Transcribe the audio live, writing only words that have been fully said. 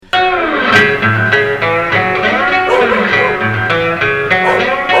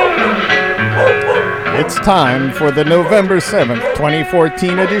time for the November 7th,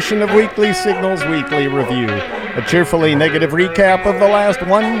 2014 edition of Weekly Signals Weekly Review, a cheerfully negative recap of the last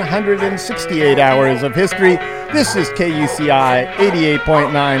 168 hours of history. This is KUCI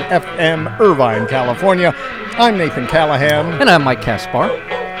 88.9 FM, Irvine, California. I'm Nathan Callahan. And I'm Mike Kaspar.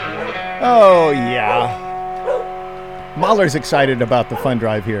 Oh, yeah. Mahler's excited about the fund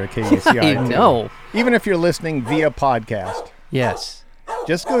drive here at KUCI. I know. Even if you're listening via podcast. Yes.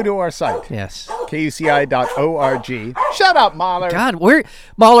 Just go to our site. Yes. KUCI.org. Shut up, Mahler. God,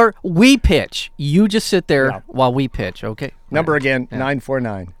 Mahler, we pitch. You just sit there while we pitch, okay? Number again, Yeah.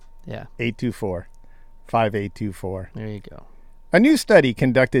 949 Yeah. 824 5824. There you go. A new study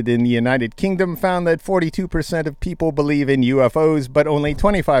conducted in the United Kingdom found that 42% of people believe in UFOs, but only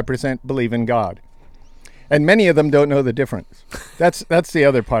 25% believe in God. And many of them don't know the difference. That's the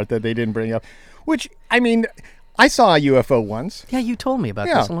other part that they didn't bring up. Which, I mean, I saw a UFO once. Yeah, you told me about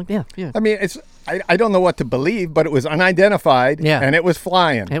Yeah. this. I'm like, yeah. I mean, I don't know what to believe, but it was unidentified, and it was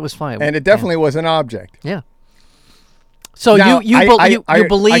flying. It was flying. And it definitely was an object. Yeah. So Now, you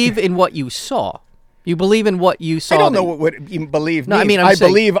believe in what you saw. You believe in what you saw. I don't know what you believe No, means. I mean, I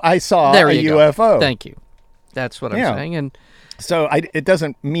believe I saw a UFO. Thank you. That's what I'm saying. And so it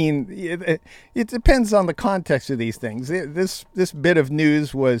doesn't mean it depends on the context of these things. This bit of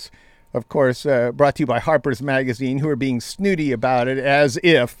news was, of course, brought to you by Harper's Magazine, who are being snooty about it, as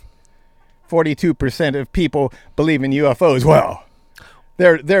if 42% of people believe in UFOs. Well,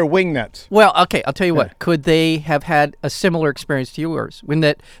 they're wingnuts. Well, okay, I'll tell you what. Could they have had a similar experience to yours when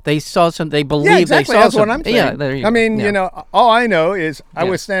that they saw some? They believe exactly. they saw That's something. what I'm saying. Yeah, there you go. I mean, Yeah. you know, all I know is I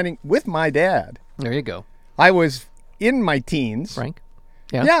was standing with my dad. There you go, I was in my teens. Frank.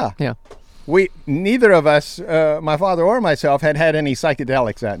 Yeah. Neither of us, my father or myself, had any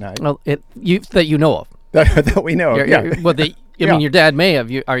psychedelics that night. Well, that you know of. that we know of. I mean, your dad may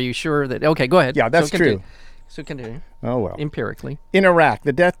have. Are you sure that? Okay, go ahead. Yeah, that's true. So continue. Oh, well. Empirically. In Iraq,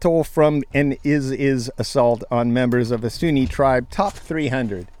 the death toll from an ISIS assault on members of a Sunni tribe topped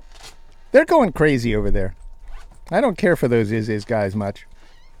 300. They're going crazy over there. I don't care for those ISIS guys much.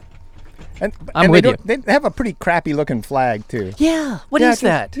 I'm with you. They have a pretty crappy looking flag too. Yeah. What is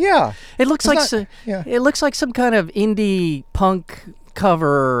that? Yeah. It looks it looks like some kind of indie punk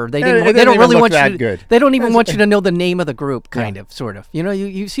cover. They don't really want you. Good. They don't even want you to know the name of the group. Sort of. You know,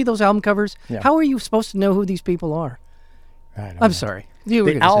 you see those album covers. Yeah. How are you supposed to know who these people are? I'm sorry.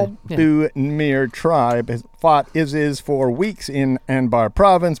 The Al Mir tribe has fought ISIS for weeks in Anbar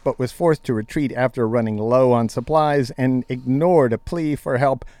province, but was forced to retreat after running low on supplies and ignored a plea for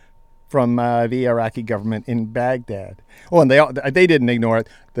help from the Iraqi government in Baghdad. Oh, and they didn't ignore it.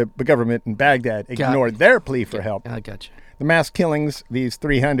 The government in Baghdad ignored their plea for help. I got you. The mass killings, these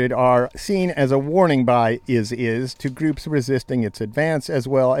 300, are seen as a warning by ISIS to groups resisting its advance, as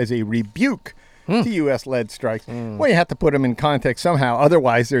well as a rebuke to U.S.-led strikes. Well, you have to put them in context somehow.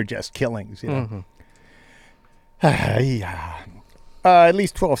 Otherwise, they're just killings. You know? At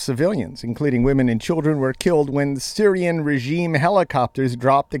least 12 civilians, including women and children, were killed when Syrian regime helicopters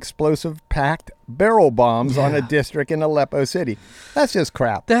dropped explosive packed barrel bombs on a district in Aleppo City. That's just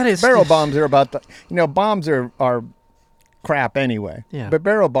crap. That is barrel bombs are about bombs are crap anyway. Yeah. But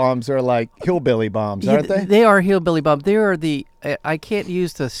barrel bombs are like hillbilly bombs, aren't they? They are hillbilly bombs. They are I can't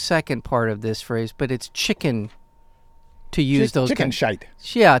use the second part of this phrase, but it's chicken to use those chicken shite.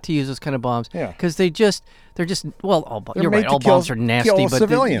 Yeah, to use those kind of bombs. Yeah. Because they're just you're right. All bombs are nasty, kill but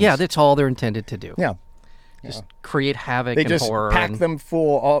civilians. that's all they're intended to do. Yeah. Just create havoc They and just horror. pack them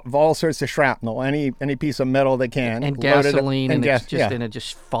full of all sorts of shrapnel, any piece of metal they can, and load it up, gasoline, and and it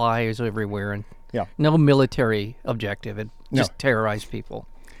just fires everywhere, and Yeah. no military objective. It No. just terrorize people.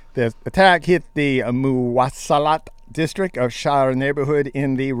 The attack hit the Muwasalat district of Shar neighborhood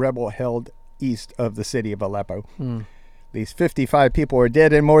in the rebel-held east of the city of Aleppo. These 55 people are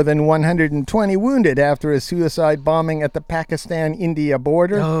dead and more than 120 wounded after a suicide bombing at the Pakistan-India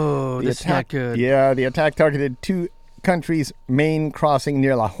border. Oh, that's not good. Yeah, the attack targeted two countries' main crossing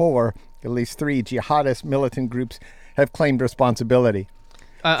near Lahore. At least 3 jihadist militant groups have claimed responsibility.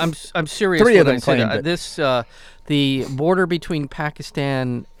 I'm serious. 3 of when them I say claimed that. it. This the border between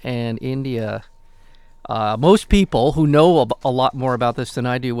Pakistan and India. Most people who know a lot more about this than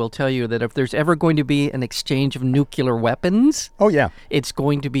I do will tell you that if there's ever going to be an exchange of nuclear weapons, Oh, yeah. it's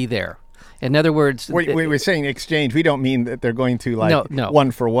going to be there. In other words, We were saying exchange. We don't mean that they're going to No.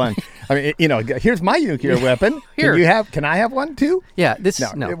 one for one. I mean, here's my nuclear weapon. Here. Can I have one too? yeah,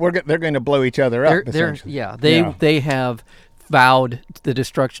 No. They're going to blow each other up. essentially. They have vowed the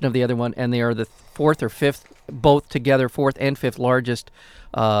destruction of the other one, and they are the fourth and fifth largest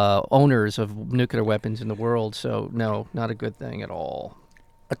owners of nuclear weapons in the world. So no, not a good thing at all.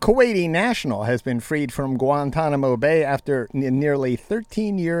 A Kuwaiti national has been freed from Guantanamo Bay after nearly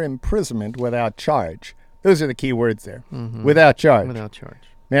 13-year imprisonment without charge. Those are the key words there. Mm-hmm. Without charge. Without charge.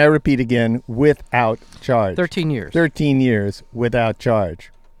 May I repeat again? Without charge. 13 years. 13 years without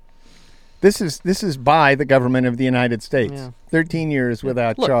charge. This is by the government of the United States. Yeah. 13 years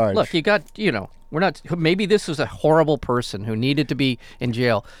without charge. Look, you got, we're not, maybe this was a horrible person who needed to be in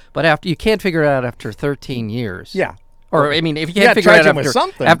jail, but you can't figure it out after 13 years. Yeah. Or, I mean, if you can't figure it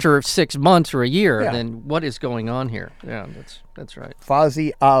out after 6 months or a year, then what is going on here? Yeah, that's right.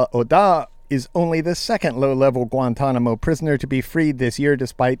 Fauzi al-Odeh is only the second low-level Guantanamo prisoner to be freed this year,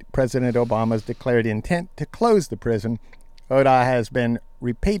 despite President Obama's declared intent to close the prison. Odeh has been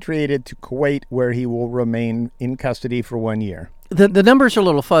repatriated to Kuwait, where he will remain in custody for 1 year. The numbers are a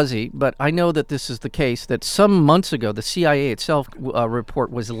little fuzzy, but I know that this is the case, that some months ago, the CIA itself report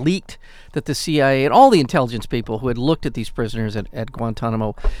was leaked that the CIA and all the intelligence people who had looked at these prisoners at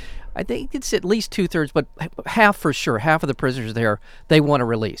Guantanamo, I think it's at least 2/3, but half for sure, half of the prisoners there, they want to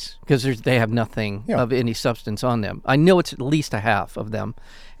release because they have nothing of any substance on them. I know it's at least a half of them,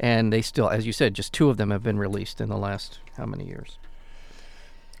 and they still, as you said, just 2 of them have been released in the last how many years?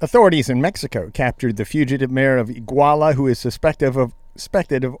 Authorities in Mexico captured the fugitive mayor of Iguala, who is suspected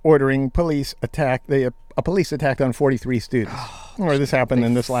of ordering a police attack on 43 students. This happened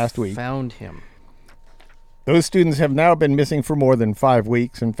in this last week. Found him. Those students have now been missing for more than 5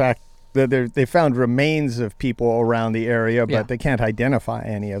 weeks. In fact, they found remains of people around the area, but they can't identify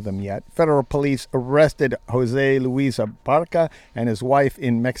any of them yet. Federal police arrested Jose Luis Abarca and his wife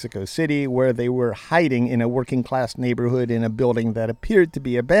in Mexico City, where they were hiding in a working-class neighborhood in a building that appeared to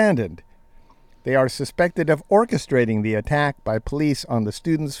be abandoned. They are suspected of orchestrating the attack by police on the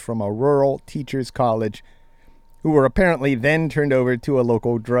students from a rural teachers' college, who were apparently then turned over to a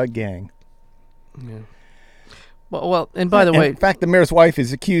local drug gang. Yeah. Well, and by the way... In fact, the mayor's wife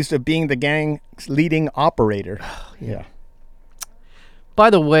is accused of being the gang's leading operator. Yeah. By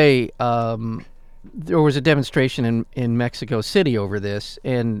the way, there was a demonstration in Mexico City over this,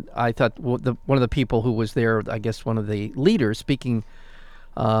 and I thought one of the people who was there, I guess one of the leaders speaking,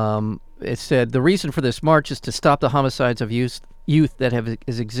 it said, the reason for this march is to stop the homicides of youth that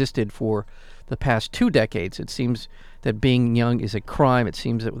has existed for the past 2 decades. It seems that being young is a crime. It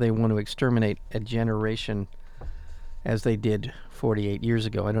seems that they want to exterminate a generation as they did 48 years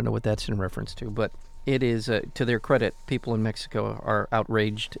ago. I don't know what that's in reference to, but it is, to their credit, people in Mexico are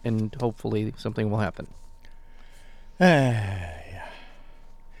outraged, and hopefully something will happen. A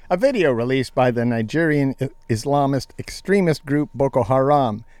video released by the Nigerian Islamist extremist group Boko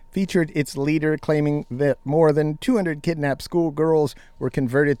Haram featured its leader claiming that more than 200 kidnapped schoolgirls were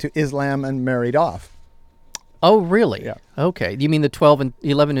converted to Islam and married off. Oh, really? Yeah. Okay. You mean the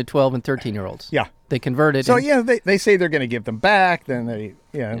 11 to 12 and 13-year-olds? Yeah. They converted. So, they say they're going to give them back. Then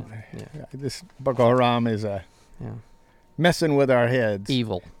this Boko Haram is messing with our heads.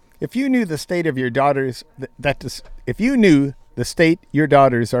 Evil. If you knew the state of your daughters, if you knew the state your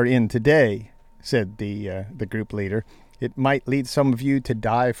daughters are in today, said the group leader, it might lead some of you to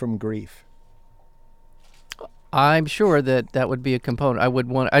die from grief. I'm sure that would be a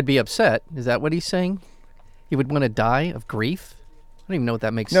component. I'd be upset. Is that what he's saying? He would want to die of grief? I don't even know what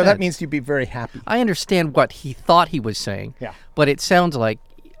that makes sense. No, that means you'd be very happy. I understand what he thought he was saying. Yeah. But it sounds like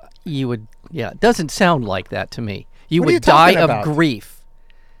you would, it doesn't sound like that to me. You What are would you die talking of about? grief.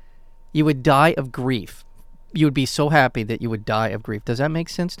 You would die of grief. You would be so happy that you would die of grief. Does that make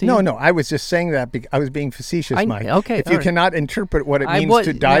sense to you? No, I was just saying that I was being facetious, Mike. Okay, if you cannot interpret what it means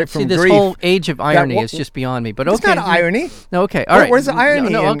to die from this grief. This whole age of irony is just beyond me. But it's not irony. No, okay, all right. Where's the irony?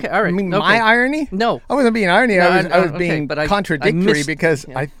 No, okay, all right. I mean, okay. my irony? No. I wasn't being irony. No, I was okay, being but contradictory because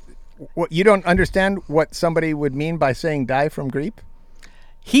you don't understand what somebody would mean by saying die from grief?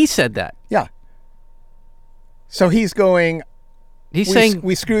 He said that. Yeah. So he's going, saying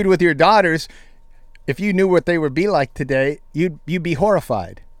we screwed with your daughters. If you knew what they would be like today, you'd be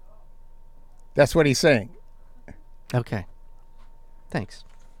horrified. That's what he's saying. Okay. Thanks.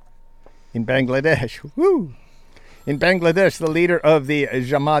 In Bangladesh, In Bangladesh, the leader of the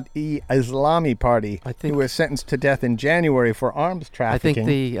Jamaat-e-Islami party, who was sentenced to death in January for arms trafficking. I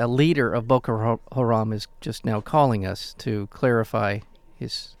think the leader of Boko Haram is just now calling us to clarify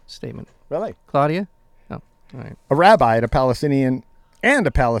his statement. Really? Claudia? Oh, all right. A rabbi and a Palestinian.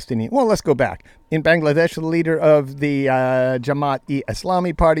 Well, let's go back. In Bangladesh, the leader of the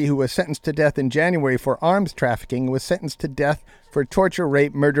Jamaat-e-Islami party, who was sentenced to death in January for arms trafficking, was sentenced to death for torture,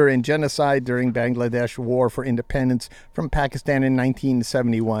 rape, murder, and genocide during Bangladesh war for independence from Pakistan in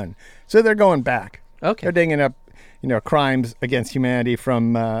 1971. So they're going back. Okay. They're digging up crimes against humanity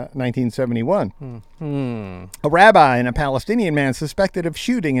from 1971. A rabbi and a Palestinian man suspected of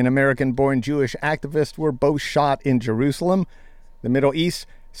shooting an American-born Jewish activist were both shot in Jerusalem. The Middle East,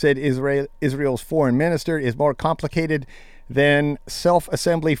 said Israel's foreign minister, is more complicated than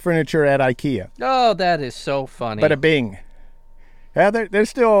self-assembly furniture at IKEA. Oh, that is so funny. Bada bing. Yeah, they're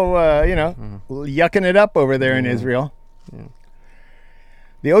still, yucking it up over there in Israel. Yeah.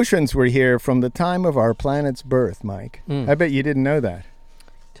 The oceans were here from the time of our planet's birth, Mike. I bet you didn't know that.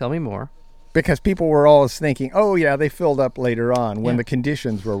 Tell me more. Because people were always thinking, oh, yeah, they filled up later on when the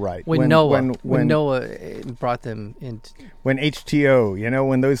conditions were right. When Noah brought them in. When H2O,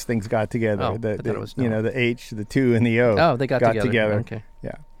 when those things got together. Oh, I thought it was Noah. The H, the 2, and the O. Oh, they got together. Okay.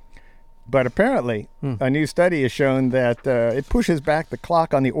 Yeah. But apparently, a new study has shown that it pushes back the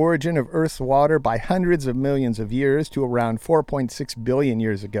clock on the origin of Earth's water by hundreds of millions of years to around 4.6 billion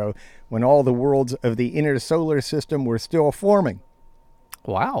years ago, when all the worlds of the inner solar system were still forming.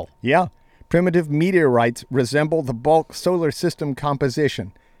 Wow. Yeah. Primitive meteorites resemble the bulk solar system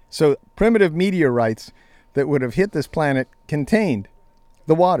composition. So primitive meteorites that would have hit this planet contained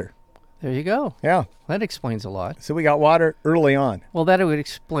the water. There you go. Yeah. That explains a lot. So we got water early on. Well, that would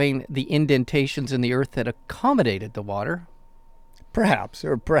explain the indentations in the earth that accommodated the water. Perhaps.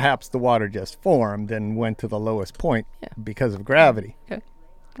 Or perhaps the water just formed and went to the lowest point because of gravity. Okay.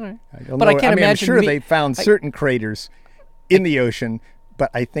 All right. I don't But know. I can't I'm imagine sure they found certain craters in the ocean,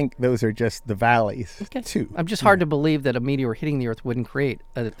 but I think those are just the valleys, too. I'm just hard to believe that a meteor hitting the earth wouldn't create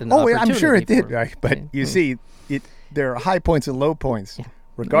an Oh, opportunity. I'm sure it did. for- But you see, there are high points and low points,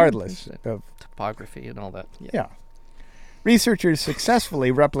 regardless of topography and all that. Yeah. Researchers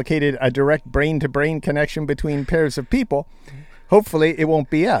successfully replicated a direct brain-to-brain connection between pairs of people. Hopefully, it won't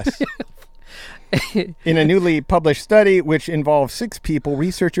be us. In a newly published study, which involved 6 people,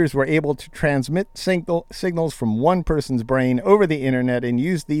 researchers were able to transmit signals from one person's brain over the internet and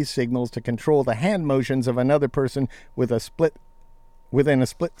use these signals to control the hand motions of another person within a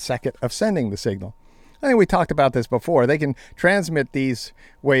split second of sending the signal. I think we talked about this before. They can transmit these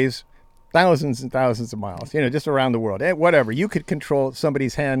waves thousands and thousands of miles, just around the world. Whatever. You could control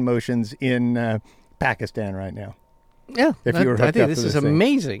somebody's hand motions in Pakistan right now. Yeah, If you were I hooked think up this to is this thing.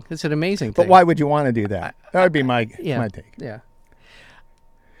 amazing. It's an amazing But thing. why would you want to do that? That would be my take. Yeah.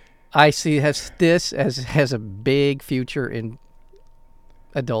 I see this has a big future in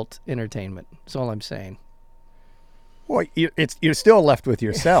adult entertainment. That's all I'm saying. Well, you're still left with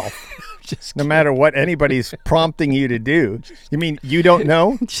yourself, Just no matter what anybody's prompting you to do. You mean you don't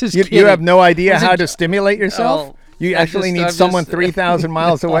know? Just you kidding. have no idea Was it how ju- to stimulate yourself? Oh, You I'm actually just- need I'm someone just- 3,000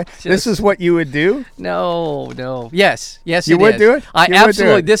 miles away? This just- is what you would do? No. Yes, You it would is. do it? I You would do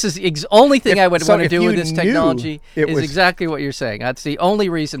absolutely. it. This is the only thing I would So want to if do with you this knew technology. it Is was- exactly what you're saying. That's the only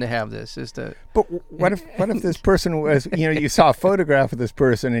reason to have this. Is to But what if this person was, you saw a photograph of this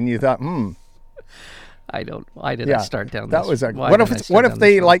person and you thought, I didn't Yeah, start down that this. was a- why what if did I it's- start what if down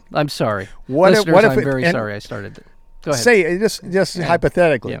they, this road? like- I'm sorry. what if- Listeners, what if I'm it- very and- sorry I started it. Go ahead. say, just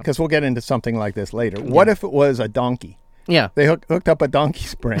hypothetically, Yeah. because we'll get into something like this later. What if it was a donkey? Yeah. They hooked up a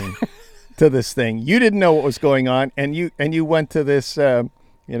donkey's brain to this thing. You didn't know what was going on, and you went to this,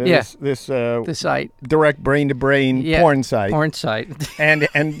 this The site. direct brain-to-brain Yeah. porn site, Porn site.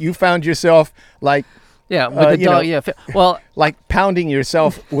 and you found yourself like Yeah. With the dog. know, Well. pounding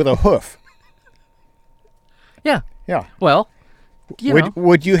yourself with a hoof. Yeah. Yeah. Well.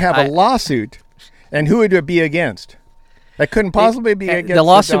 Would you have I- a lawsuit, and who would it be against? That couldn't possibly be against the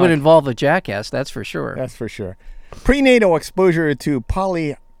lawsuit would donkey. involve a jackass. That's for sure. That's for sure. Prenatal exposure to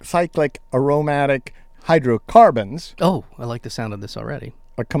polycyclic aromatic hydrocarbons, Oh, I like the sound of this already.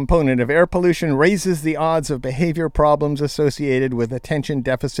 a component of air pollution, raises the odds of behavior problems associated with attention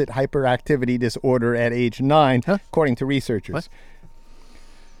deficit hyperactivity disorder at age 9, according to researchers. What?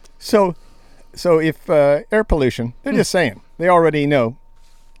 So if air pollution, they're just saying, they already know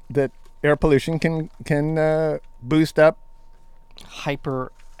that air pollution can boost up.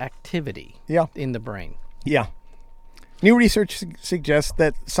 Hyperactivity Yeah. in the brain. Yeah. New research suggests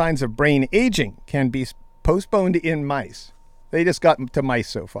that signs of brain aging can be postponed in mice. They just got to mice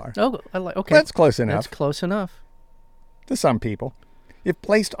so far. Oh, okay. That's close enough That's close enough. to some people. If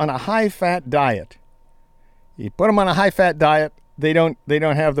placed on a high-fat diet, you put them on a high-fat diet, they don't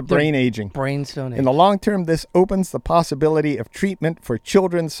have the brain aging. Brains don't age. In the long term, this opens the possibility of treatment for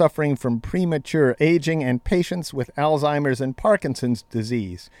children suffering from premature aging and patients with Alzheimer's and Parkinson's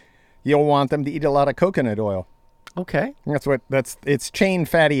disease. You'll want them to eat a lot of coconut oil. Okay. It's chain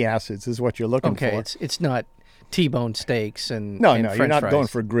fatty acids is what you're looking Okay. for. It's not T-bone steaks and No, and you're French not fries. going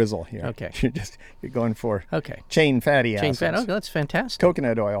for grizzle here. Okay. You're going for Okay. chain fatty Chain acids. fat. Okay, that's fantastic.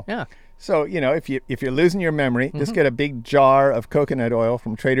 Coconut oil. Yeah. So, if you're losing your memory, just get a big jar of coconut oil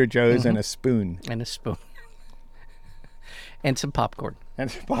from Trader Joe's and a spoon. And a spoon. And some popcorn.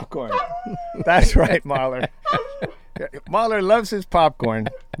 And some popcorn. That's right, Mahler. Mahler loves his popcorn,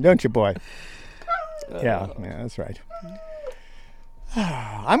 don't you, boy? Yeah, that's right.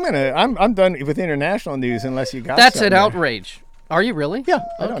 I'm done with international news unless you got That's something an outrage. Are you really? Yeah.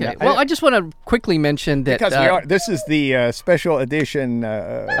 Okay. Well, I just want to quickly mention that because this is the special edition.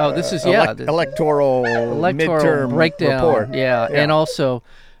 This is electoral midterm breakdown. report. Yeah, and also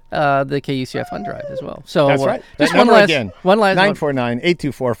the KUCF Fund Drive as well. So that's right. Just that one number last again.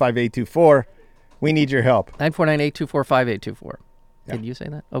 949-824-5824. We need your help. 949-824-5824. Did you say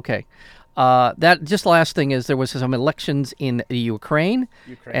that? Okay. That just last thing is there was some elections in Ukraine.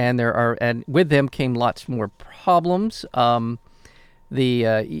 And with them came lots more problems.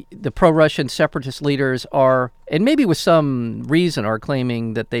 The pro-Russian separatist leaders are, and maybe with some reason, are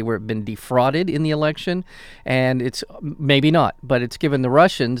claiming that they were been defrauded in the election, and it's maybe not, but it's given the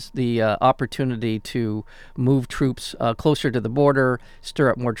Russians the opportunity to move troops closer to the border,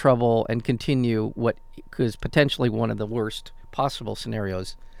 stir up more trouble, and continue what is potentially one of the worst possible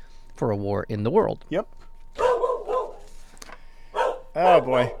scenarios for a war in the world. Yep. Oh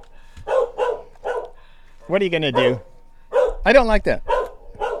boy. What are you going to do? I don't like that.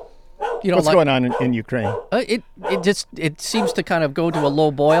 What's going on in Ukraine? It seems to kind of go to a low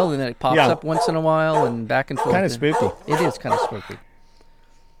boil and then it pops up once in a while and back and forth. Kind of spooky. It is kind of spooky.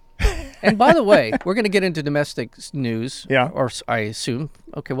 And by the way, we're going to get into domestic news. Yeah. Or I assume.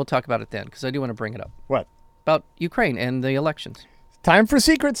 Okay, we'll talk about it then because I do want to bring it up. What? About Ukraine and the elections. Time for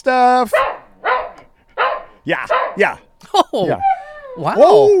secret stuff. Yeah. Oh. Yeah. Wow.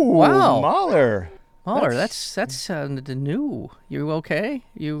 Whoa, wow. Mahler. Mahler, that's new. You okay?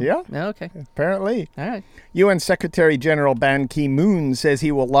 Yeah. Okay. Apparently. All right. UN Secretary General Ban Ki-moon says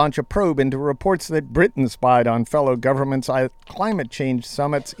he will launch a probe into reports that Britain spied on fellow governments' climate change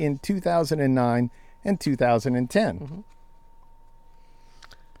summits in 2009 and 2010. Mm-hmm.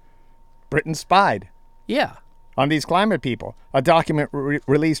 Britain spied. Yeah. On these climate people. A document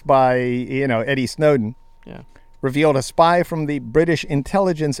released by, Eddie Snowden. Yeah. Revealed a spy from the British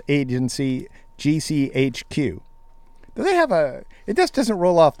intelligence agency GCHQ. Do they have it just doesn't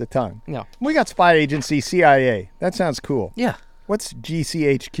roll off the tongue. No. We got spy agency CIA. That sounds cool. Yeah. What's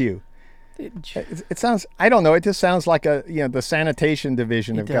GCHQ? It sounds, I don't know, it just sounds like the sanitation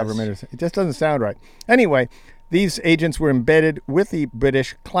division of government. It just doesn't sound right. Anyway, these agents were embedded with the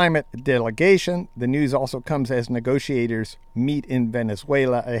British climate delegation. The news also comes as negotiators meet in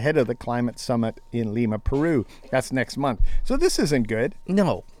Venezuela ahead of the climate summit in Lima, Peru. That's next month. So this isn't good.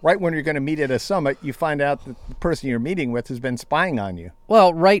 No. Right when you're going to meet at a summit, you find out that the person you're meeting with has been spying on you.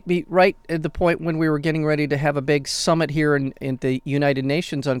 Well, right at the point when we were getting ready to have a big summit here in the United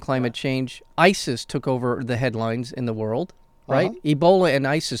Nations on climate change, ISIS took over the headlines in the world, right? Ebola and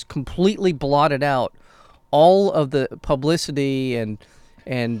ISIS completely blotted out all of the publicity and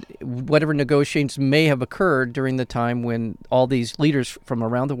whatever negotiations may have occurred during the time when all these leaders from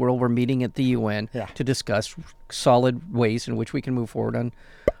around the world were meeting at the UN to discuss solid ways in which we can move forward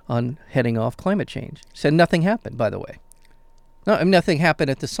on heading off climate change. Said nothing happened, by the way. No, nothing happened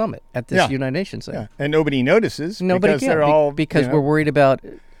at the summit at this United Nations thing. Yeah. And nobody notices because they're all because we're worried about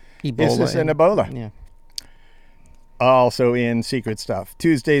Ebola. ISIS and Ebola. Yeah. Also in secret stuff,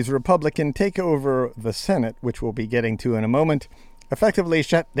 Tuesday's Republican takeover of the Senate, which we'll be getting to in a moment, effectively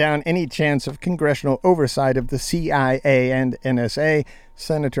shut down any chance of congressional oversight of the CIA and NSA.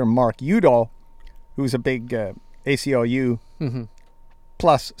 Senator Mark Udall, who's a big ACLU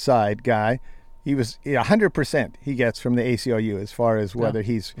plus side guy, he was 100% he gets from the ACLU as far as whether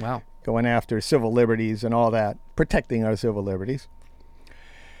he's going after civil liberties and all that, protecting our civil liberties.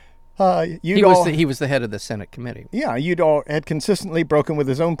 He was the head of the Senate committee. Yeah, Udall had consistently broken with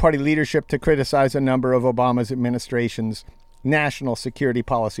his own party leadership to criticize a number of Obama's administration's national security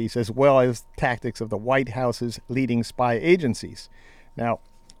policies, as well as tactics of the White House's leading spy agencies.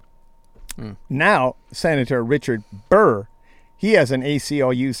 Now Senator Richard Burr, he has an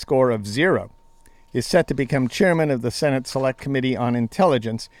ACLU score of 0, is set to become chairman of the Senate Select Committee on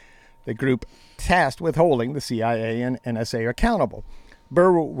Intelligence, the group tasked with holding the CIA and NSA accountable.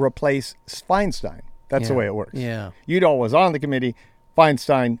 Burr will replace Feinstein. That's the way it works. Yeah. Udall was on the committee.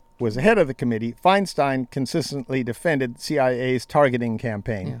 Feinstein was head of the committee. Feinstein consistently defended CIA's targeting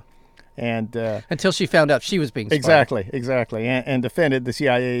campaign. And until she found out she was being spied. Exactly. And defended the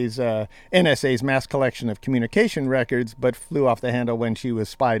CIA's, NSA's mass collection of communication records, but flew off the handle when she was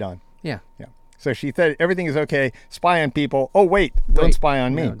spied on. Yeah. So she said everything is okay. Spy on people. Oh, wait, don't spy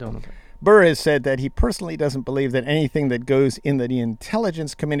on me. No, don't. Burr has said that he personally doesn't believe that anything that goes in the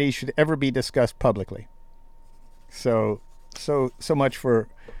Intelligence Committee should ever be discussed publicly. So much for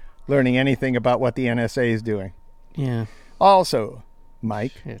learning anything about what the NSA is doing. Yeah. Also,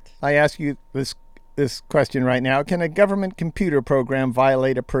 Mike, Shit. I ask you this question right now. Can a government computer program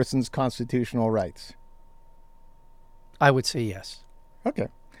violate a person's constitutional rights? I would say yes. Okay.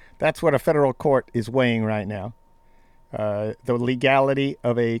 That's what a federal court is weighing right now. The legality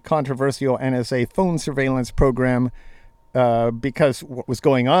of a controversial NSA phone surveillance program, because what was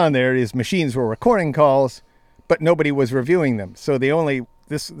going on there is machines were recording calls, but nobody was reviewing them. So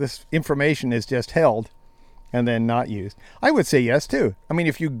this information is just held and then not used. I would say yes too. I mean,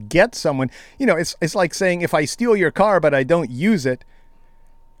 if you get someone, it's like saying if I steal your car but I don't use it,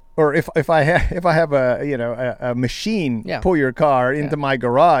 or if I have a machine pull your car into my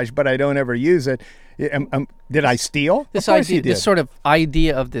garage but I don't ever use it, did I steal? This idea, this sort of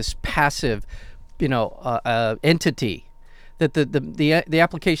idea of this passive, entity, that the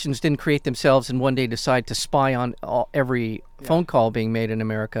applications didn't create themselves and one day decide to spy on every phone call being made in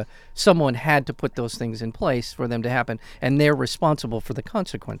America. Someone had to put those things in place for them to happen, and they're responsible for the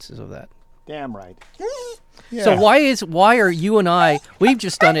consequences of that. Damn right. Yeah. So why are you and I? We've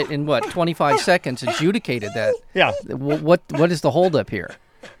just done it in 25 seconds, adjudicated that. Yeah. What is the holdup here?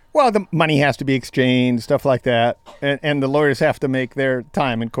 Well, the money has to be exchanged, stuff like that, and the lawyers have to make their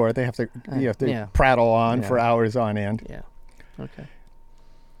time in court. They have to prattle on for hours on end. Yeah. Okay.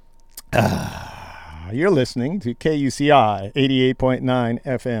 You're listening to KUCI 88.9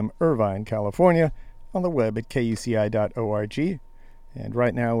 FM, Irvine, California, on the web at kuci.org. And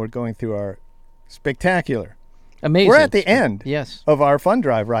right now we're going through our spectacular. Amazing. We're at the end yes. of our fund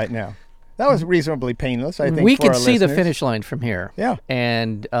drive right now. That was reasonably painless, I think, we for could our see listeners. the finish line from here. Yeah.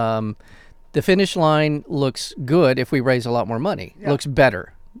 And the finish line looks good if we raise a lot more money. Yeah. Looks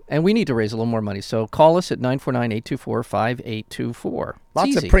better. And we need to raise a little more money. So call us at 949-824-5824.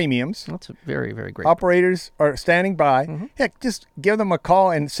 Lots of premiums. That's a very, very great. Operators are standing by. Mm-hmm. Heck, just give them a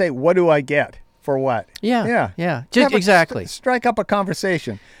call and say, what do I get for what? Yeah. Exactly. Strike up a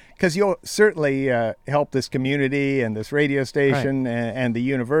conversation. Because you'll certainly help this community and this radio station and the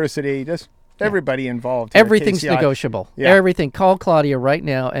university, just everybody involved. Everything's negotiable. Yeah. Everything. Call Claudia right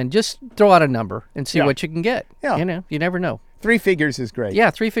now and just throw out a number and see what you can get. Yeah. You never know. 3 figures is great.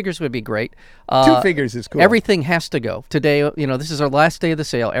 Yeah, 3 figures would be great. 2 figures is cool. Everything has to go. Today, this is our last day of the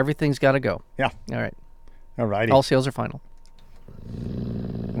sale. Everything's got to go. Yeah. All right. All righty. All sales are final.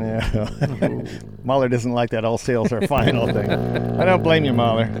 Yeah. Mahler doesn't like that all sales are final thing. I don't blame you,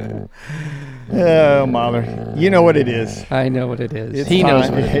 Mahler. Oh, Mahler. You know what it is. I know what it is. He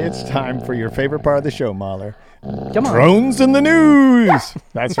knows what it is. is. It's time for your favorite part of the show, Mahler. Come on. Drones in the news.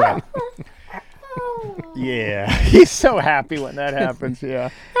 That's right. Yeah. He's so happy when that happens. Yeah.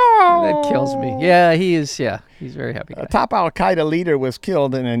 That kills me. Yeah, he is. Yeah, he's very happy. A top Al-Qaeda leader was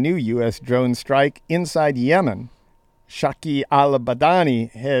killed in a new U.S. drone strike inside Yemen. Shaki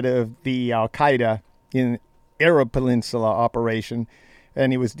al-Badani, head of the Al-Qaeda in Arab Peninsula operation,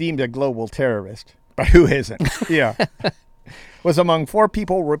 and he was deemed a global terrorist. But who isn't? Yeah. Was among 4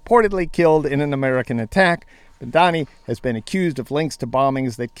 people reportedly killed in an American attack. Badani has been accused of links to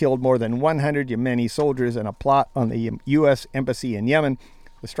bombings that killed more than 100 Yemeni soldiers in a plot on the U.S. embassy in Yemen.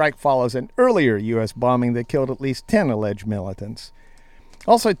 The strike follows an earlier U.S. bombing that killed at least 10 alleged militants.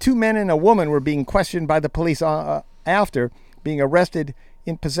 Also, 2 men and a woman were being questioned by the police after being arrested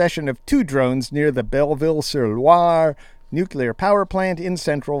in possession of 2 drones near the Belleville-sur-Loire nuclear power plant in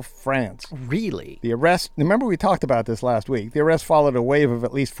central France. Really? The arrest, remember we talked about this last week, the arrest followed a wave of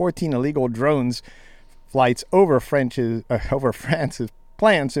at least 14 illegal drones flights over France's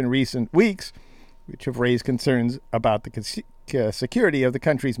plants in recent weeks, which have raised concerns about the security of the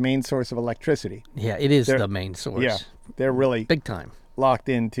country's main source of electricity. Yeah, it is the main source. Yeah, they're really big time locked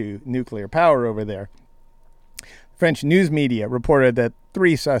into nuclear power over there. French news media reported that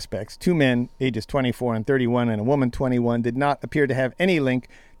 3 suspects, 2 men, ages 24 and 31, and a woman, 21, did not appear to have any link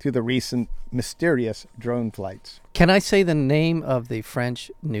to the recent mysterious drone flights. Can I say the name of the French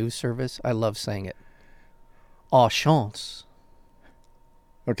news service? I love saying it. Chance.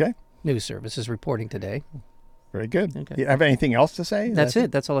 Okay. News service is reporting today. Very good. Okay. You have anything else to say? That's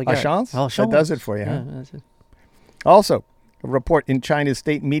it. That's all I got. Chance? That does it for you, huh? Yeah, that's it. Also, a report in China's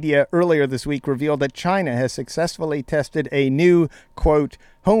state media earlier this week revealed that China has successfully tested a new, quote,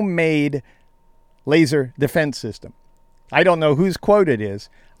 homemade laser defense system. I don't know whose quote it is.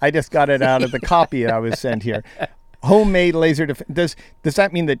 I just got it out of the copy I was sent here. Homemade laser defense. Does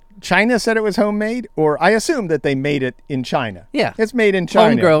that mean that China said it was homemade? Or I assume that they made it in China. Yeah. It's made in China.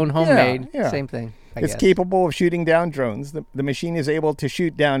 Homegrown, homemade, yeah. same thing. It's guess. capable of shooting down drones. The machine is able to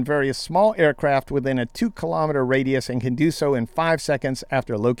shoot down various small aircraft within a 2-kilometer radius and can do so in 5 seconds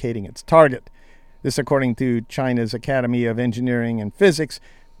after locating its target. This according to China's Academy of Engineering and Physics,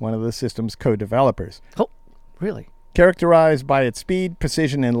 one of the system's co-developers. Oh, really? Characterized by its speed,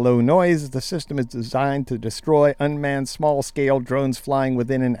 precision, and low noise, the system is designed to destroy unmanned small-scale drones flying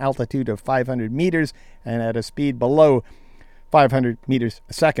within an altitude of 500 meters and at a speed below 500 meters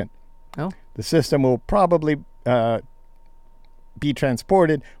a second. Oh. The system will probably be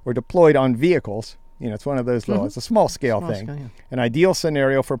transported or deployed on vehicles. You know, it's one of those little, it's a small-scale thing. Small scale, yeah. An ideal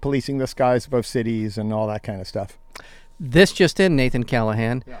scenario for policing the skies above cities and all that kind of stuff. This just in, Nathan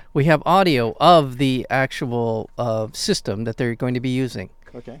Callahan. Yeah. We have audio of the actual system that they're going to be using.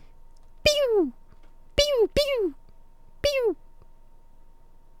 Okay. Pew! Pew! Pew! Pew!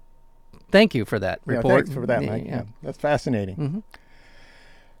 Thank you for that report. Yeah, thanks for that, Mike. Yeah. Yeah, that's fascinating.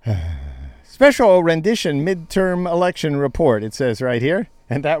 Special rendition midterm election report, it says right here.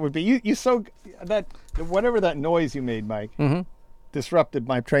 And that would be, that whatever that noise you made, Mike, disrupted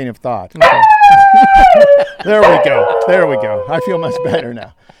my train of thought. Okay. There we go. There we go. I feel much better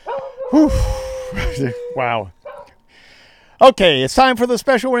now. Whew. Wow. Okay, it's time for the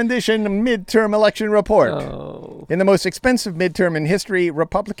special rendition midterm election report. Oh. In the most expensive midterm in history,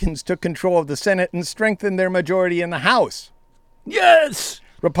 Republicans took control of the Senate and strengthened their majority in the House. Yes!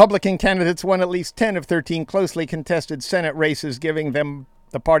 Republican candidates won at least 10 of 13 closely contested Senate races, giving them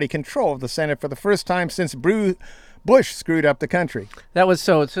the party control of the Senate for the first time since Bush screwed up the country. That was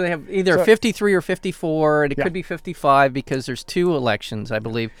so they have either 53 or 54, and it Yeah. could be 55 because there's 2 elections, I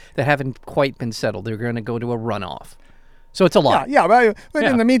believe, that haven't quite been settled. They're going to go to a runoff. So it's a lot. Yeah, but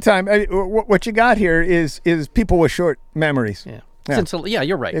Yeah. in the meantime, what you got here is people with short memories. Yeah. Yeah.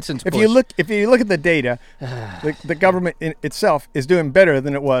 You're right. If Since you Bush. look at the data, the government itself is doing better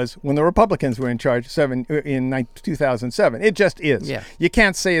than it was when the Republicans were in charge in 2007. It just is. Yeah. You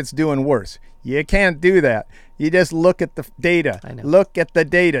can't say it's doing worse. You can't do that. You just look at the data. I know. Look at the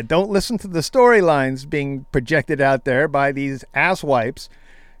data. Don't listen to the storylines being projected out there by these asswipes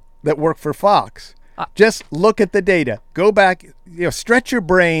that work for Fox. Just look at the data. Go back. Stretch your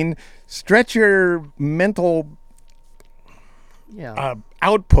brain. Stretch your mental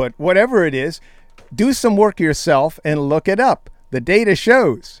output, whatever it is. Do some work yourself and look it up. The data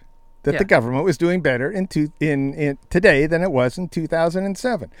shows that the government was doing better in today than it was in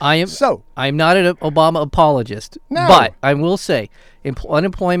 2007. I'm not an Obama apologist, No. but I will say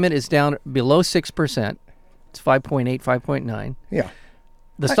unemployment is down below 6%. It's 5.8, 5.9. Yeah.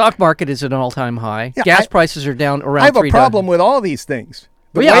 The stock market is at an all-time high. Yeah, Gas prices are down around I have a $3. problem with all these things.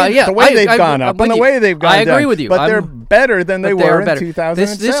 The Well, way they've I- gone I'm up with and the you. way they've gone I agree down. with you. But they're better than they But were in better.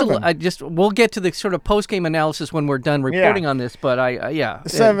 2007. We'll get to the sort of post-game analysis when we're done reporting on this, but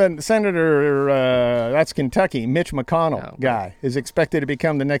Senator, that's Kentucky, Mitch McConnell guy, is expected to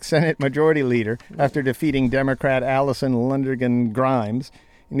become the next Senate Majority Leader after defeating Democrat Allison Lundergan Grimes.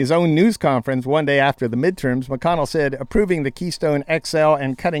 In his own news conference one day after the midterms, McConnell said approving the Keystone XL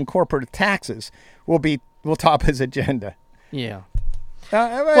and cutting corporate taxes will top his agenda. Yeah.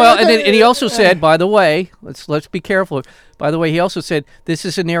 And he also said, by the way, let's be careful. By the way, he also said this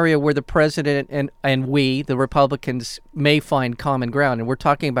is an area where the president and we, the Republicans, may find common ground. And we're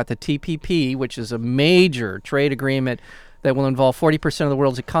talking about the TPP, which is a major trade agreement that will involve 40% of the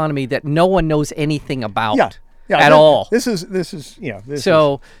world's economy that no one knows anything about. At all.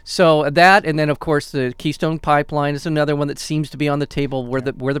 So that, and then of course the Keystone Pipeline is another one that seems to be on the table where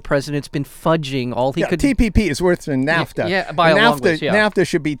the president's been fudging all he could. TPP is worse than NAFTA. Yeah, by a long ways, yeah. NAFTA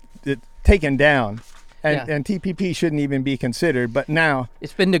should be taken down, and TPP shouldn't even be considered. But now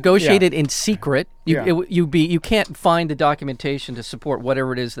it's been negotiated in secret. Yeah. You can't find the documentation to support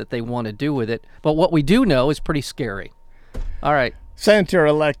whatever it is that they want to do with it. But what we do know is pretty scary. All right.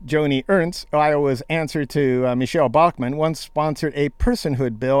 Senator-elect Joni Ernst, Iowa's answer to Michelle Bachmann, once sponsored a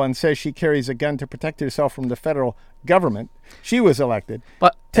personhood bill and says she carries a gun to protect herself from the federal government. She was elected.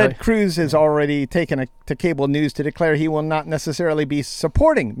 But Ted Cruz has already taken to cable news to declare he will not necessarily be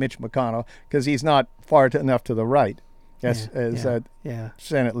supporting Mitch McConnell because he's not far enough to the right as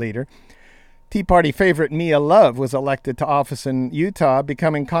Senate leader. Tea Party favorite Mia Love was elected to office in Utah,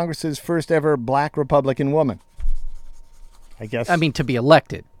 becoming Congress's first ever black Republican woman. I guess. I mean, to be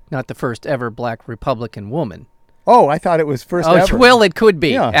elected, not the first ever black Republican woman. Oh, I thought it was first ever. Well, it could be.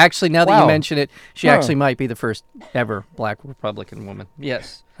 Yeah. Actually, now that you mention it, she actually might be the first ever black Republican woman.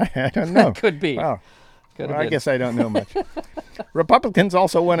 Yes. I don't know. Could be. Wow. I guess I don't know much. Republicans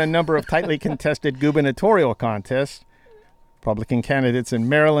also won a number of tightly contested gubernatorial contests. Republican candidates in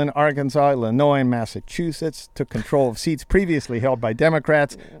Maryland, Arkansas, Illinois, and Massachusetts took control of seats previously held by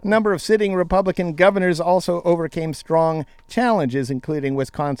Democrats. A number of sitting Republican governors also overcame strong challenges, including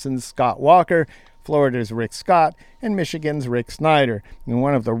Wisconsin's Scott Walker, Florida's Rick Scott, and Michigan's Rick Snyder. In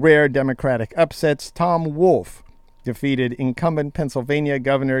one of the rare Democratic upsets, Tom Wolf defeated incumbent Pennsylvania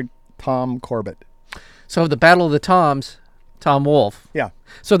Governor Tom Corbett. So the Battle of the Toms, Tom Wolf. Yeah.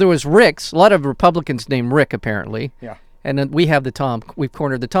 So there was Ricks, a lot of Republicans named Rick, apparently. Yeah. And then we have the Tom, we've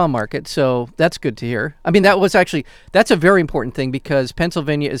cornered the Tom market, so that's good to hear. I mean, that's a very important thing because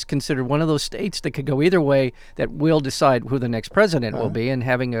Pennsylvania is considered one of those states that could go either way that will decide who the next president will be, and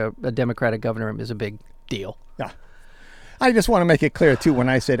having a Democratic governor is a big deal. Yeah. I just want to make it clear, too, when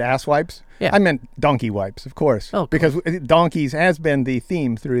I said ass wipes, I meant donkey wipes, of course. Oh, cool. Because donkeys has been the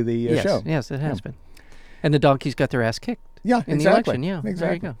theme through the show. Yes, it has been. And the donkeys got their ass kicked in the election. Yeah,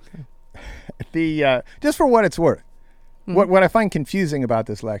 exactly. There you go. Just for what it's worth, what I find confusing about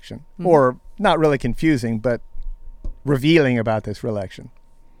this election, or not really confusing, but revealing about this election,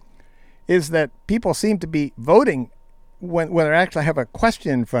 is that people seem to be voting when they actually have a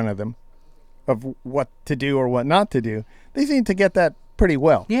question in front of them of what to do or what not to do. They seem to get that pretty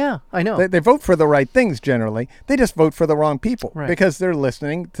well. Yeah, I know. They vote for the right things generally. They just vote for the wrong people because they're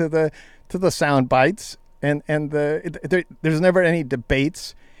listening to the sound bites and there's never any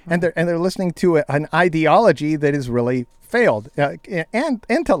debates. And they're listening to an ideology that is really failed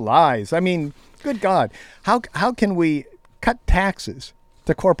and to lies. I mean, good God, how can we cut taxes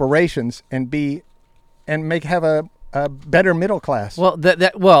to corporations and have a better middle class?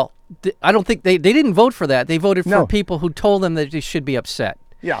 Well, I don't think they didn't vote for that. They voted for people who told them that they should be upset.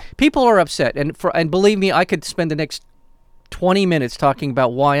 Yeah, people are upset, and believe me, I could spend the next 20 minutes talking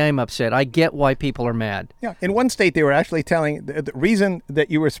about why I'm upset. I get why people are mad. Yeah. In one state, they were actually telling the reason that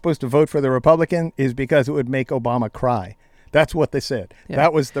you were supposed to vote for the Republican is because it would make Obama cry. That's what they said. Yeah.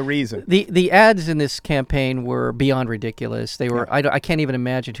 That was the reason. The ads in this campaign were beyond ridiculous. They were. I can't even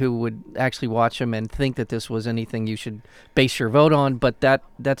imagine who would actually watch them and think that this was anything you should base your vote on. But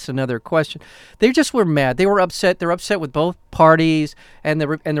that's another question. They just were mad. They were upset. They're upset with both parties, and the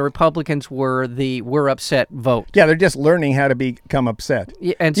Republicans were the "we're upset" vote. Yeah, they're just learning how to become upset.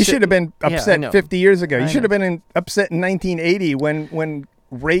 Yeah, and you should have been upset 50 years ago. You should have been upset in 1980 when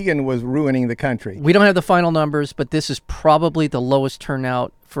Reagan was ruining the country. We don't have the final numbers, but this is probably the lowest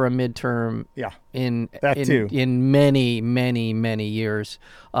turnout for a midterm in many, many, many years.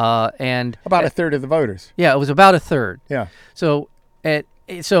 And about a third of the voters. Yeah, it was about a third. Yeah. So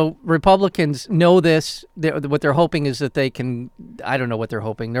Republicans know this. What they're hoping is that they can, I don't know what they're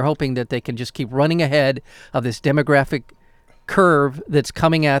hoping. They're hoping that they can just keep running ahead of this demographic curve that's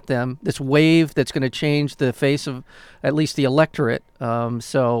coming at them, this wave that's going to change the face of at least the electorate.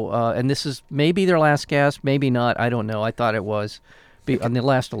 And this is maybe their last gasp, maybe not. I don't know. I thought it was on the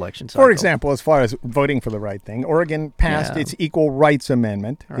last election cycle. For example, as far as voting for the right thing, Oregon passed its Equal Rights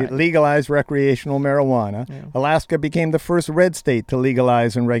Amendment. Right. It legalized recreational marijuana. Yeah. Alaska became the first red state to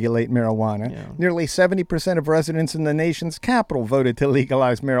legalize and regulate marijuana. Yeah. Nearly 70% of residents in the nation's capital voted to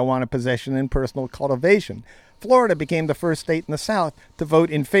legalize marijuana possession and personal cultivation. Florida became the first state in the South to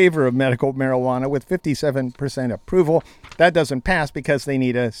vote in favor of medical marijuana with 57% approval. That doesn't pass because they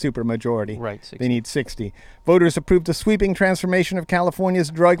need a supermajority. Right, 60. They need 60. Voters approved a sweeping transformation of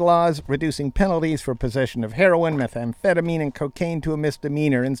California's drug laws, reducing penalties for possession of heroin, methamphetamine, and cocaine to a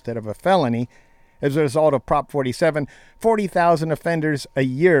misdemeanor instead of a felony. As a result of Prop 47, 40,000 offenders a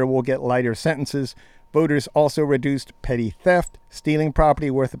year will get lighter sentences. Voters also reduced petty theft, stealing property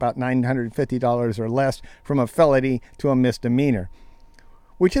worth about $950 or less, from a felony to a misdemeanor,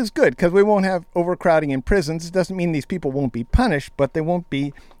 which is good because we won't have overcrowding in prisons. It doesn't mean these people won't be punished, but they won't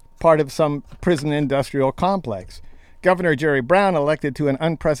be part of some prison industrial complex. Governor Jerry Brown, elected to an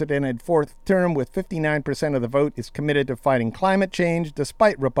unprecedented fourth term with 59% of the vote, is committed to fighting climate change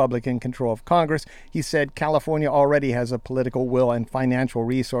despite Republican control of Congress. He said California already has a political will and financial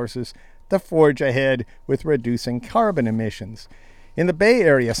resources to forge ahead with reducing carbon emissions. In the Bay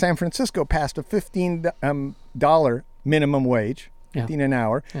Area, San Francisco passed a $15 minimum wage, $15 an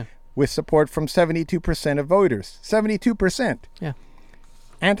hour, with support from 72% of voters. 72%. Yeah.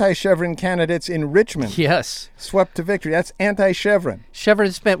 Anti-Chevron candidates in Richmond swept to victory. That's anti-Chevron.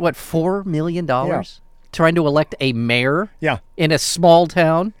 Chevron spent, $4 million trying to elect a mayor in a small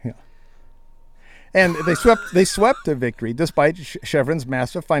town? Yeah. And they swept to victory despite Chevron's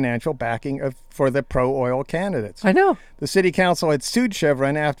massive financial backing for the pro-oil candidates. I know. The city council had sued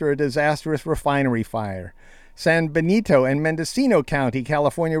Chevron after a disastrous refinery fire. San Benito and Mendocino County,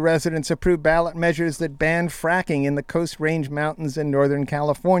 California residents approved ballot measures that banned fracking in the Coast Range Mountains and Northern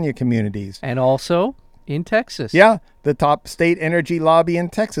California communities. And also In Texas. Yeah, the top state energy lobby in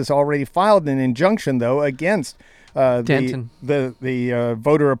Texas already filed an injunction, though, against Denton. the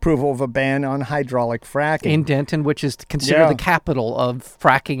voter approval of a ban on hydraulic fracking. In Denton, which is considered the capital of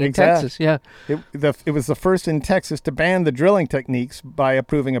fracking in Texas. Yeah. It was the first in Texas to ban the drilling techniques by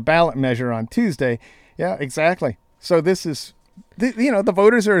approving a ballot measure on Tuesday. Yeah, exactly. So this is, the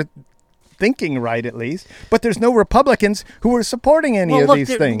voters are thinking right, at least, but there's no Republicans who are supporting any of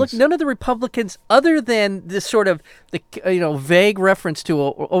these things. Look, none of the Republicans, other than this sort of vague reference to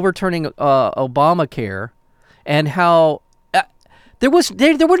overturning Obamacare, and how there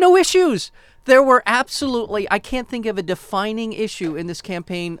were no issues. There were absolutely, I can't think of a defining issue in this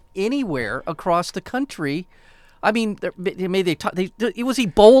campaign anywhere across the country. I mean, it was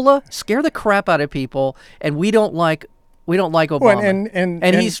Ebola, scare the crap out of people, and we don't like Obama. Well,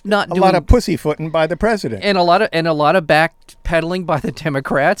 and he's not a doing lot of pussyfooting by the president, and a lot of backpedaling by the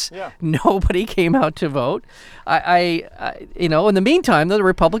Democrats. Yeah. Nobody came out to vote. In the meantime, the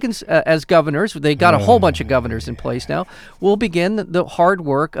Republicans, as governors, they got a whole bunch of governors in place now, will begin the hard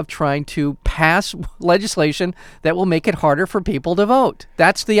work of trying to pass legislation that will make it harder for people to vote.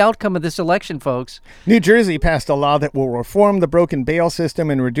 That's the outcome of this election, folks. New Jersey passed a law that will reform the broken bail system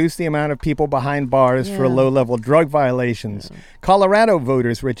and reduce the amount of people behind bars for low-level drug violations. Yeah. Colorado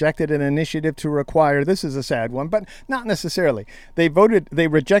voters rejected an initiative to require, this is a sad one, but not necessarily. They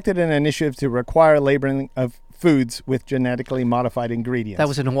rejected an initiative to require labeling of foods with genetically modified ingredients. That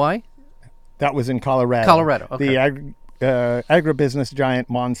was in Hawaii? That was in Colorado. Colorado, okay. The agribusiness giant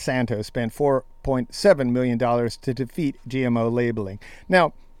Monsanto spent $4.7 million to defeat GMO labeling.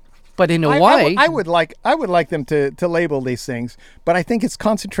 Now, but in Hawaii, I would like them to label these things, but I think it's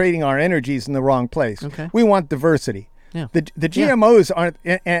concentrating our energies in the wrong place. Okay. We want diversity. Yeah. The GMOs aren't,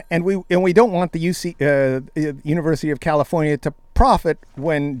 and we don't want the University of California to profit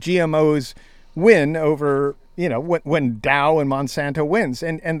when GMOs win over, when Dow and Monsanto wins,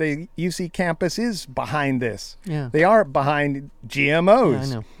 and the UC campus is behind this. Yeah. They are behind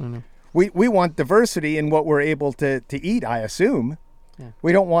GMOs. Yeah, I know. We want diversity in what we're able to eat, I assume. Yeah.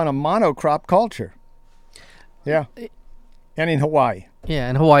 We don't want a monocrop culture. Yeah. And in Hawaii. Yeah,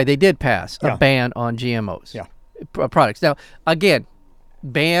 in Hawaii they did pass a ban on GMOs. Yeah. Products. Now, again,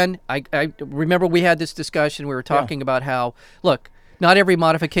 ban, I remember we had this discussion, we were talking about how, look, not every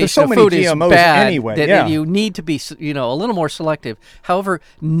modification of food is bad. Anyway. That you need to be, a little more selective. However,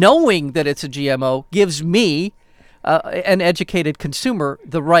 knowing that it's a GMO gives me, an educated consumer,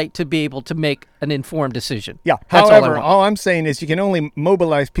 the right to be able to make an informed decision. Yeah. That's However, all I'm saying is you can only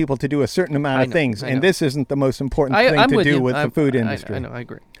mobilize people to do a certain amount of things, and this isn't the most important thing to do with the food industry. I know, I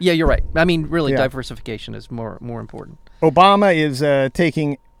agree. Yeah, you're right. I mean, really, diversification is more important. Obama is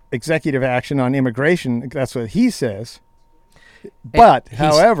taking executive action on immigration. That's what he says. But,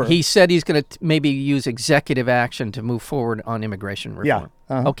 however, he said he's going to maybe use executive action to move forward on immigration reform.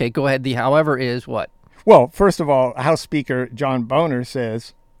 Yeah. Uh-huh. Okay, go ahead. The however is what? Well, first of all, House Speaker John Boehner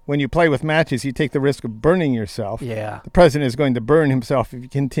says, when you play with matches, you take the risk of burning yourself. Yeah. The president is going to burn himself if he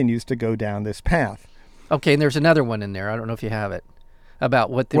continues to go down this path. Okay, and there's another one in there. I don't know if you have it. About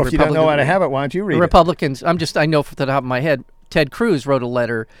what the If you don't know how to have it, why don't you read it? The Republicans, I know off the top of my head, Ted Cruz wrote a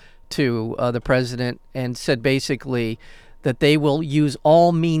letter to the president and said basically that they will use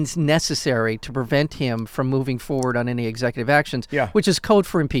all means necessary to prevent him from moving forward on any executive actions, which is code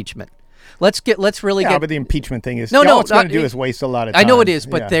for impeachment. Let's really get. But the impeachment thing is all it's going to do is waste a lot of time. I know it is,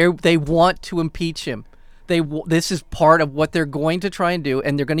 but they want to impeach him. This is part of what they're going to try and do,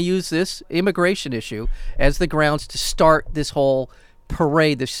 and they're going to use this immigration issue as the grounds to start this whole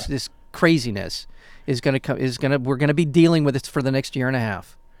parade. This craziness is going to come. We're going to be dealing with it for the next year and a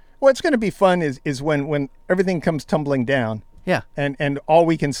half. What's going to be fun is when everything comes tumbling down. Yeah. And all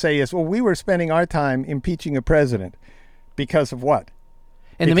we can say is, well, we were spending our time impeaching a president because of what?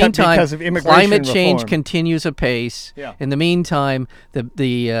 In the meantime, climate change reform continues apace. Yeah. In the meantime,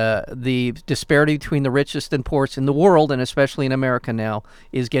 the disparity between the richest and poorest in the world, and especially in America now,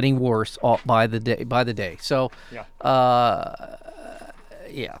 is getting worse by the day. So,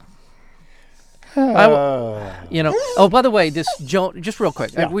 Oh, by the way, this just real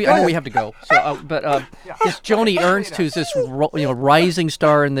quick. I know we have to go. So, this Joni Ernst, who's this rising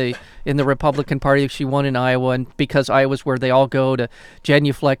star in the Republican Party, she won in Iowa, and because Iowa's where they all go to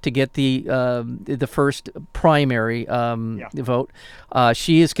genuflect to get the first primary vote.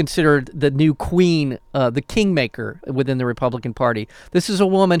 She is considered the new queen, the kingmaker within the Republican Party. This is a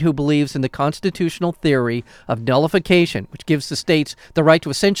woman who believes in the constitutional theory of nullification, which gives the states the right to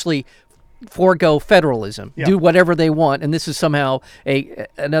essentially forego federalism, do whatever they want, and this is somehow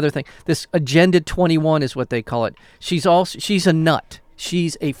another thing. This Agenda 21 is what they call it. She's a nut.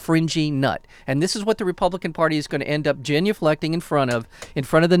 She's a fringy nut. And this is what the Republican Party is going to end up genuflecting in front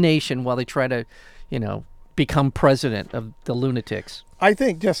of the nation while they try to, become president of the lunatics. I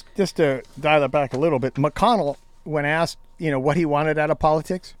think just to dial it back a little bit, McConnell, when asked, what he wanted out of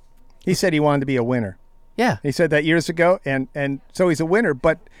politics, he said he wanted to be a winner. Yeah. He said that years ago, and so he's a winner.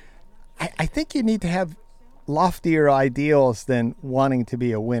 But I think you need to have loftier ideals than wanting to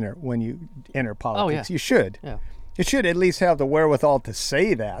be a winner when you enter politics. Yeah. You should. Yeah. You should at least have the wherewithal to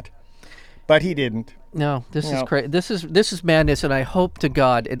say that. But he didn't. No, this is crazy. This is madness, and I hope to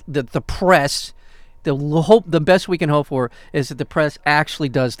God that the press, the best we can hope for is that the press actually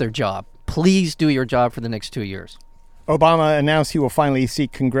does their job. Please do your job for the next 2 years. Obama announced he will finally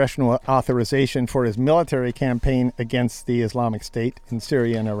seek congressional authorization for his military campaign against the Islamic State in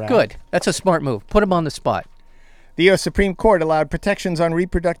Syria and Iraq. Good. That's a smart move. Put him on the spot. The U.S. Supreme Court allowed protections on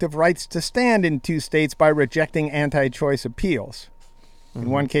reproductive rights to stand in 2 states by rejecting anti-choice appeals. In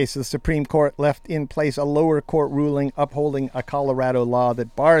one case, the Supreme Court left in place a lower court ruling upholding a Colorado law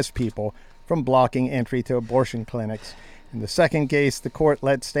that bars people from blocking entry to abortion clinics. In the second case, the court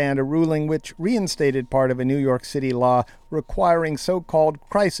let stand a ruling which reinstated part of a New York City law requiring so-called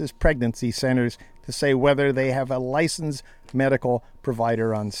crisis pregnancy centers to say whether they have a licensed medical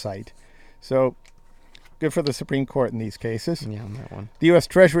provider on site. So, good for the Supreme Court in these cases. Yeah, on that one. The U.S.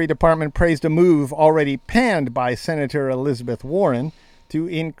 Treasury Department praised a move already panned by Senator Elizabeth Warren to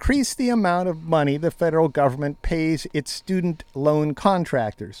increase the amount of money the federal government pays its student loan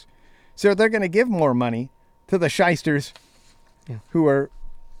contractors. So they're going to give more money to the shysters who are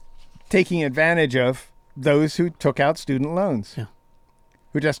taking advantage of those who took out student loans,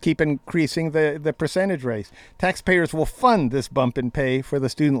 who just keep increasing the percentage rates. Taxpayers will fund this bump in pay for the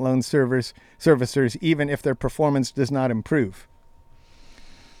student loan servicers, even if their performance does not improve.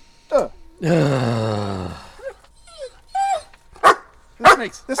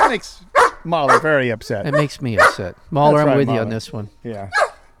 This makes Mahler very upset. It makes me upset. Mahler, That's I'm right, with you Mahler. on this one. Yeah.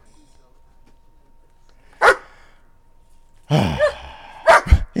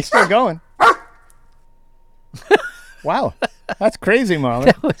 He's still going. Wow. That's crazy, Mahler.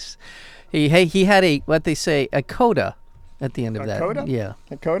 That was he had what they say, a coda at the end of A that. coda? Yeah.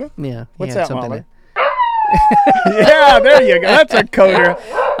 A coda? Yeah. he What's had that, something Mahler? Yeah, there you go. That's a coda.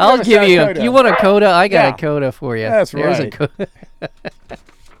 I'll Never give saw you. coda. You want a coda? I got Yeah. a coda for you. That's There's right. a coda.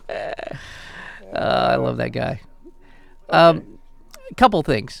 I love that guy. A couple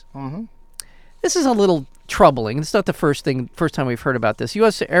things. Mm-hmm. This is a little troubling. It's not the first time we've heard about this.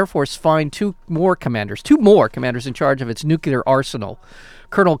 U.S. Air Force fined two more commanders in charge of its nuclear arsenal.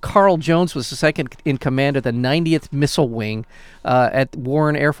 Colonel Carl Jones was the second in command of the 90th Missile Wing at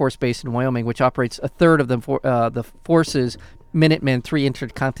Warren Air Force Base in Wyoming, which operates a third of the force's Minuteman III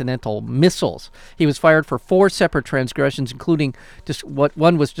intercontinental missiles. He was fired for 4 separate transgressions, including what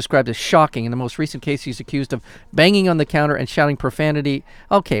one was described as shocking. In the most recent case, he's accused of banging on the counter and shouting profanity.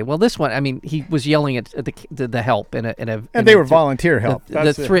 Okay, well, this one, I mean, he was yelling at the help in a And they were volunteer help.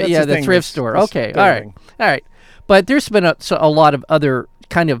 The thrift store. Okay, all right. But there's been a lot of other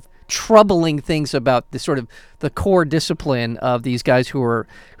kind of troubling things about the sort of the core discipline of these guys who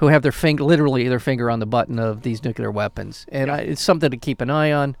have their finger on the button of these nuclear weapons, and it's something to keep an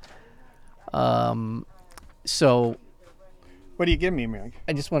eye on. So, what do you give me, Meg?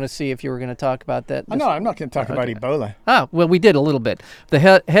 I just want to see if you were going to talk about that. No, I'm not going to talk about Ebola. Well, we did a little bit. The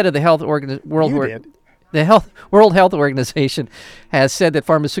head of the World Health Organization has said that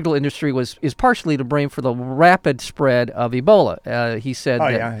pharmaceutical industry is partially to blame for the rapid spread of Ebola. He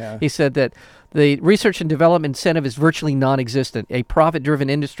said that the research and development incentive is virtually non-existent. A profit-driven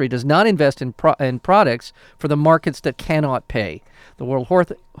industry does not invest in products for the markets that cannot pay. The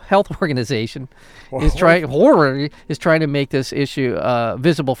World Health Organization is trying to make this issue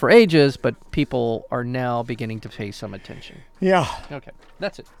visible for ages, but people are now beginning to pay some attention. Yeah. Okay,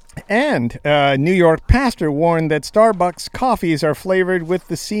 that's it. And a New York pastor warned that Starbucks coffees are flavored with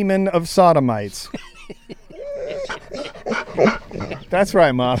the semen of sodomites. That's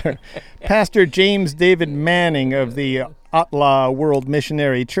right, Mahler. Pastor James David Manning of the Atla World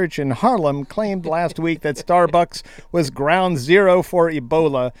Missionary Church in Harlem claimed last week that Starbucks was ground zero for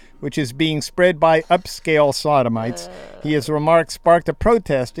Ebola, which is being spread by upscale sodomites. His remarks sparked a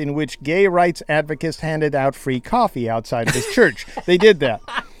protest in which gay rights advocates handed out free coffee outside of his church. They did that.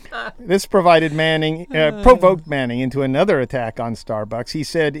 This provoked Manning into another attack on Starbucks. He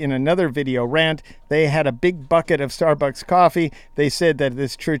said in another video rant, they had a big bucket of Starbucks coffee. They said that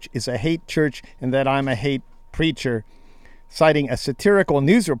this church is a hate church and that I'm a hate preacher. Citing a satirical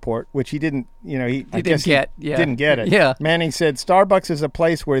news report, which he didn't get. Yeah. Manning said, Starbucks is a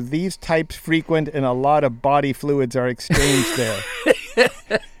place where these types frequent and a lot of body fluids are exchanged there.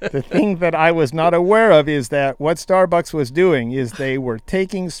 The thing that I was not aware of is that what Starbucks was doing is they were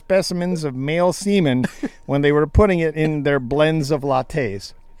taking specimens of male semen when they were putting it in their blends of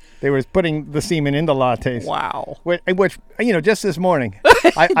lattes. They were putting the semen into lattes. Wow. Which just this morning,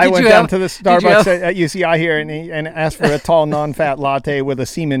 I went down to the Starbucks at UCI here and asked for a tall, non-fat latte with a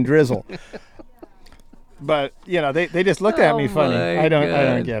semen drizzle. But, they just looked at me funny. I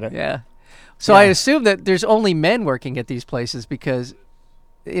don't get it. Yeah. So I assume that there's only men working at these places because,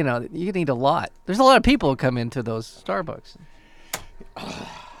 you need a lot. There's a lot of people who come into those Starbucks.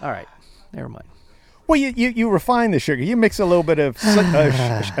 All right. Never mind. Well, you refine the sugar. You mix a little bit of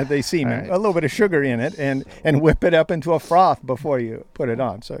the semen, Right. a little bit of sugar in it, and whip it up into a froth before you put it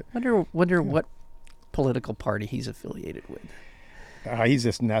on. So Wonder what political party he's affiliated with. he's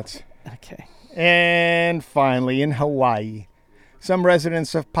just nuts. Okay. And finally, in Hawaii, some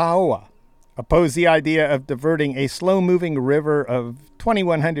residents of Paoa oppose the idea of diverting a slow-moving river of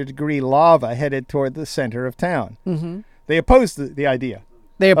 2,100-degree lava headed toward the center of town. Mm-hmm. They oppose the idea.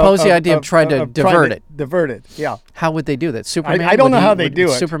 They oppose the idea of trying to divert it. Divert it, yeah. How would they do that? Superman? I don't know how they do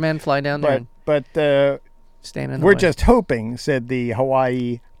it. Superman fly down there But and stand in the we're way? just hoping, said the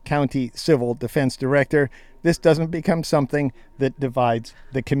Hawaii County Civil Defense Director, this doesn't become something that divides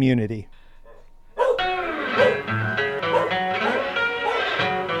the community.